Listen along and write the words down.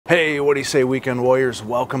Hey, what do you say, weekend warriors?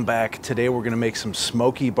 Welcome back. Today we're gonna make some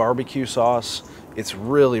Smokey BBQ sauce. It's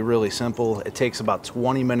really simple. It takes about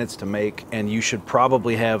 20 minutes to make, and you should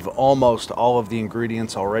probably have almost all of the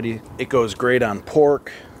ingredients already. It goes great on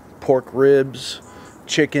pork ribs,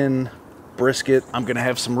 chicken, brisket. I'm gonna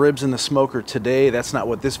have some ribs in the smoker today. That's not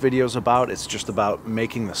what this video is about. It's just about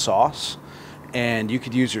making the sauce. And you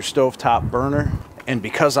could use your stovetop burner. And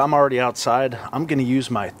because I'm already outside, I'm gonna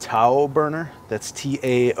use my Tao burner. That's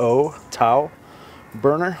T-A-O, Tao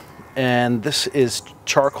burner. And this is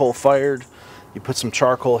charcoal fired. You put some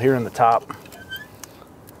charcoal here in the top,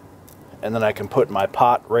 and then I can put my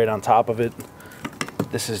pot right on top of it.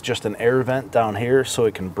 This is just an air vent down here so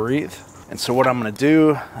it can breathe. And so what I'm gonna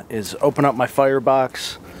do is open up my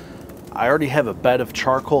firebox. I already have a bed of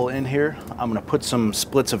charcoal in here. I'm gonna put some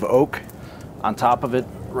splits of oak on top of it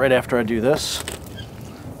right after I do this.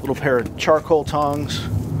 Little pair of charcoal tongs,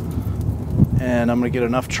 and I'm gonna get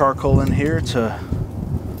enough charcoal in here to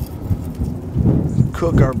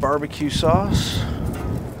cook our barbecue sauce.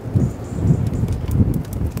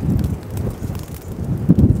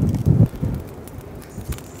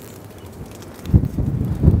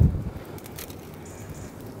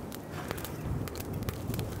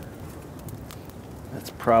 That's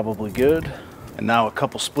probably good. And now a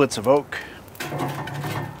couple splits of oak.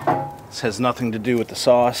 This has nothing to do with the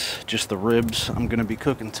sauce, just the ribs I'm gonna be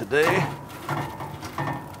cooking today.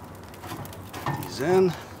 Put these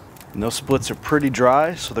in. And those splits are pretty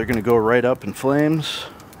dry, so they're gonna go right up in flames.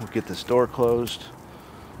 We'll get this door closed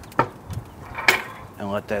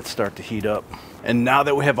and let that start to heat up. And now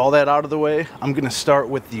that we have all that out of the way, I'm gonna start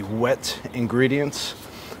with the wet ingredients.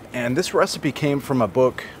 And this recipe came from a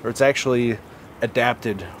book, or it's actually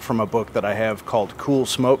adapted from a book that I have called Cool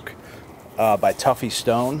Smoke by Tuffy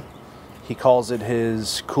Stone. He calls it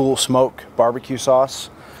his Cool Smoke barbecue sauce.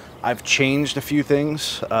 I've changed a few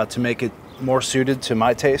things to make it more suited to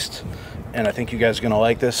my taste, and I think you guys are gonna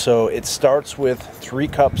like this. So it starts with 3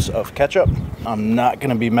 cups of ketchup. I'm not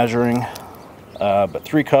gonna be measuring, but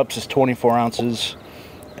 3 cups is 24 ounces,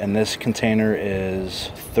 and this container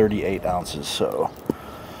is 38 ounces. So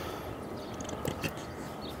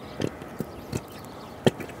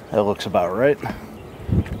that looks about right.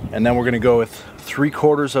 And then we're gonna go with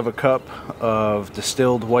 3/4 of a cup of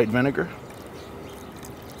distilled white vinegar.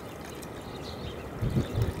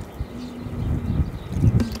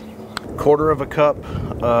 Quarter of a cup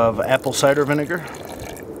of apple cider vinegar.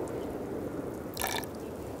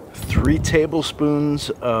 3 tablespoons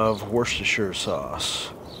of Worcestershire sauce.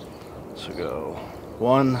 So go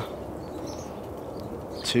 1,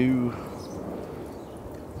 2,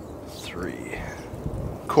 3.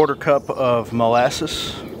 Quarter cup of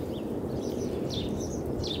molasses.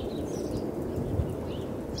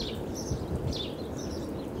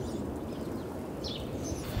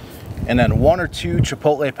 And then 1 or 2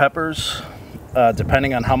 Chipotle peppers,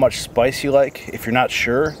 depending on how much spice you like. If you're not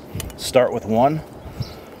sure, start with 1.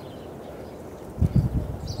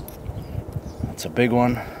 That's a big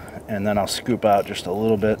one. And then I'll scoop out just a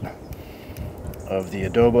little bit of the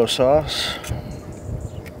adobo sauce.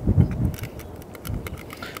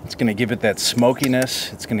 It's gonna give it that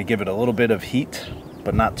smokiness. It's gonna give it a little bit of heat,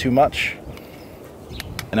 but not too much.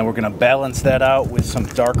 And then we're gonna balance that out with some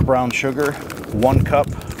dark brown sugar. 1 cup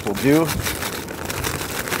will do.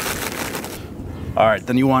 All right,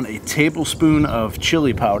 then you want a tablespoon of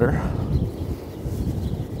chili powder.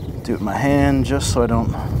 Do it in my hand just so I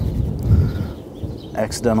don't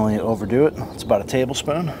accidentally overdo it. It's about a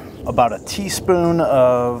tablespoon. About a teaspoon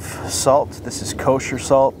of salt. This is kosher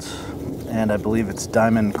salt, and I believe it's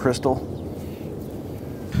diamond crystal.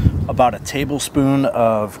 About a tablespoon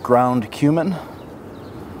of ground cumin.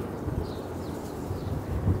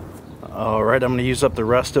 All right, I'm gonna use up the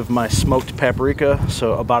rest of my smoked paprika,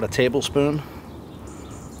 so about a tablespoon.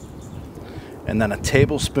 And then a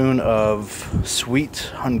tablespoon of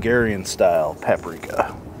sweet Hungarian style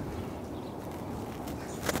paprika.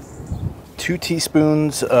 2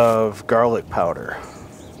 teaspoons of garlic powder.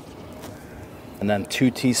 And then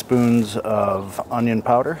 2 teaspoons of onion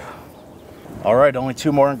powder. All right, only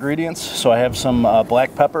 2 more ingredients. So I have some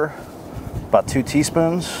black pepper, about 2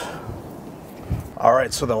 teaspoons. All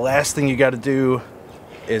right, so the last thing you got to do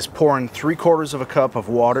is pour in 3/4 of a cup of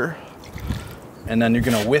water, and then you're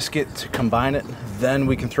gonna whisk it to combine it. Then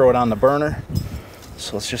we can throw it on the burner.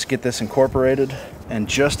 So let's just get this incorporated. And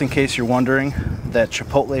just in case you're wondering, that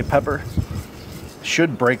Chipotle pepper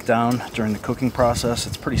should break down during the cooking process.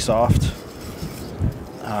 It's pretty soft.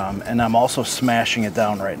 And I'm also smashing it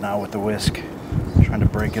down right now with the whisk, trying to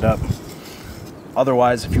break it up.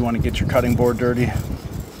 Otherwise, if you want to get your cutting board dirty,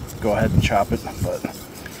 go ahead and chop it, but it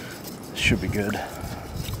should be good.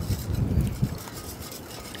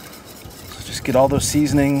 Just get all those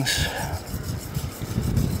seasonings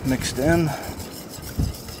mixed in.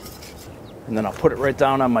 And then I'll put it right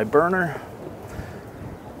down on my burner.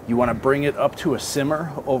 You want to bring it up to a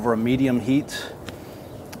simmer over a medium heat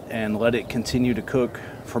and let it continue to cook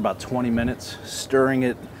for about 20 minutes, stirring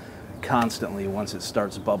it constantly once it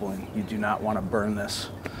starts bubbling. You do not want to burn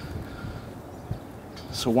this.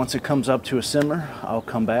 So once it comes up to a simmer, I'll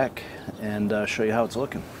come back and show you how it's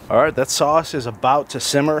looking. All right, that sauce is about to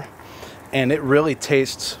simmer, and it really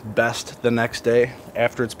tastes best the next day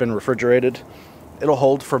after it's been refrigerated. It'll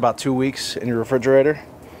hold for about 2 weeks in your refrigerator.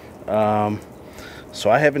 So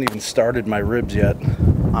I haven't even started my ribs yet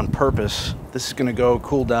on purpose. This is gonna go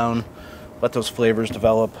cool down, let those flavors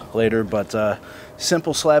develop later, but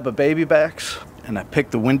simple slab of baby backs. And I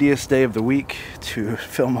picked the windiest day of the week to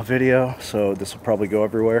film a video, so this will probably go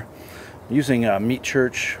everywhere. I'm using Meat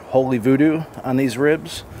Church Holy Voodoo on these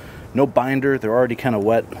ribs. No binder, they're already kind of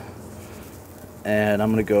wet. And I'm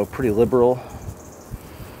gonna go pretty liberal.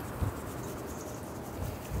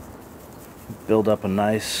 Build up a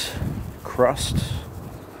nice crust.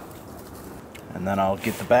 And then I'll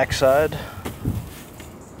get the backside.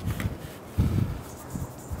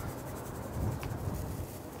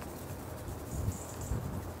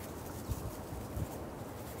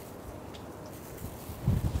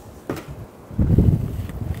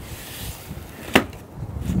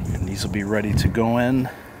 These will be ready to go in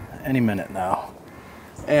any minute now.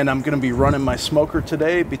 And I'm going to be running my smoker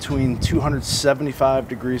today between 275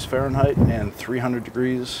 degrees Fahrenheit and 300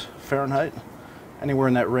 degrees Fahrenheit. Anywhere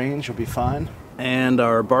in that range will be fine. And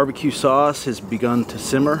our barbecue sauce has begun to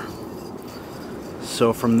simmer.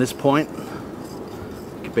 So from this point,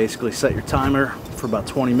 you can basically set your timer for about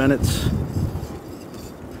 20 minutes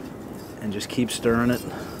and just keep stirring it.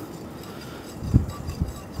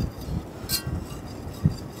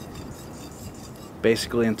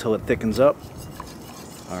 Basically until it thickens up.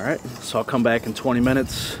 All right, so I'll come back in 20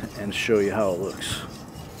 minutes and show you how it looks.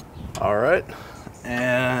 All right,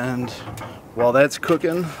 and while that's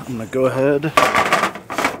cooking, I'm gonna go ahead,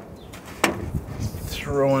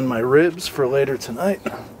 throw in my ribs for later tonight.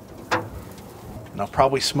 And I'll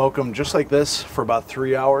probably smoke them just like this for about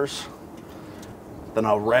 3 hours. Then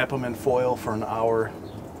I'll wrap them in foil for an hour.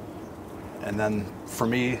 And then for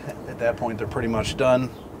me, at that point, they're pretty much done.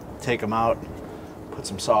 Take them out, put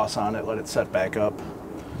some sauce on it, let it set back up,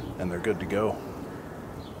 and they're good to go.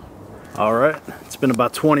 All right, it's been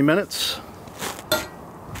about 20 minutes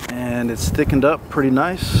and it's thickened up pretty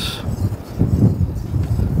nice.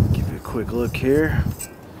 Give you a quick look here.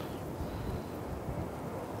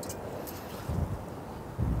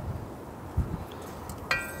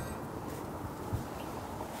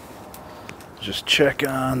 Just check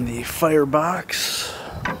on the firebox.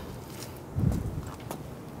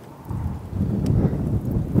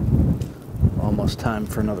 Almost time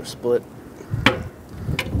for another split.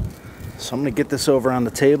 So I'm gonna get this over on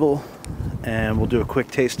the table and we'll do a quick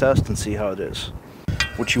taste test and see how it is.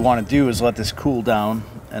 What you wanna do is let this cool down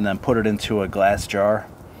and then put it into a glass jar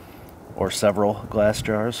or several glass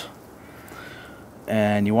jars.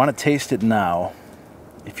 And you wanna taste it now.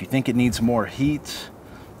 If you think it needs more heat,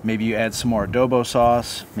 maybe you add some more adobo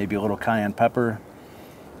sauce, maybe a little cayenne pepper.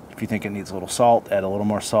 If you think it needs a little salt, add a little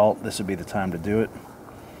more salt. This would be the time to do it.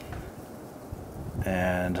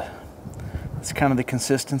 And it's kind of the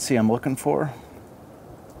consistency I'm looking for.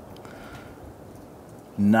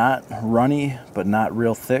 Not runny, but not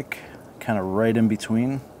real thick, kind of right in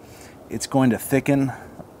between. It's going to thicken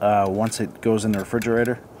once it goes in the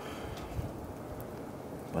refrigerator,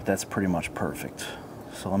 but that's pretty much perfect.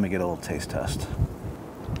 So let me get a little taste test.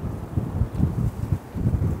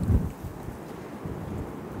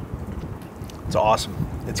 It's awesome.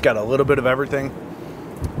 It's got a little bit of everything.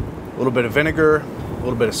 A little bit of vinegar, a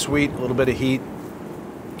little bit of sweet, a little bit of heat.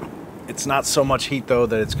 It's not so much heat though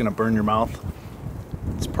that it's gonna burn your mouth.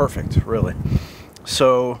 It's perfect, really.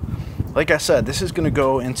 So, like I said, this is gonna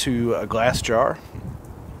go into a glass jar.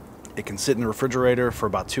 It can sit in the refrigerator for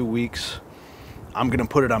about 2 weeks. I'm gonna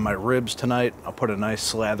put it on my ribs tonight. I'll put a nice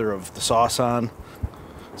slather of the sauce on.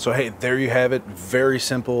 So hey, there you have it. Very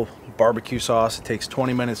simple barbecue sauce. It takes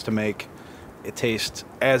 20 minutes to make. It tastes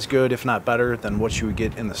as good, if not better, than what you would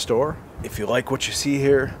get in the store. If you like what you see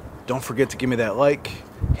here, don't forget to give me that like,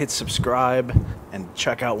 hit subscribe, and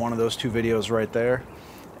check out one of those 2 videos right there,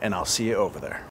 and I'll see you over there.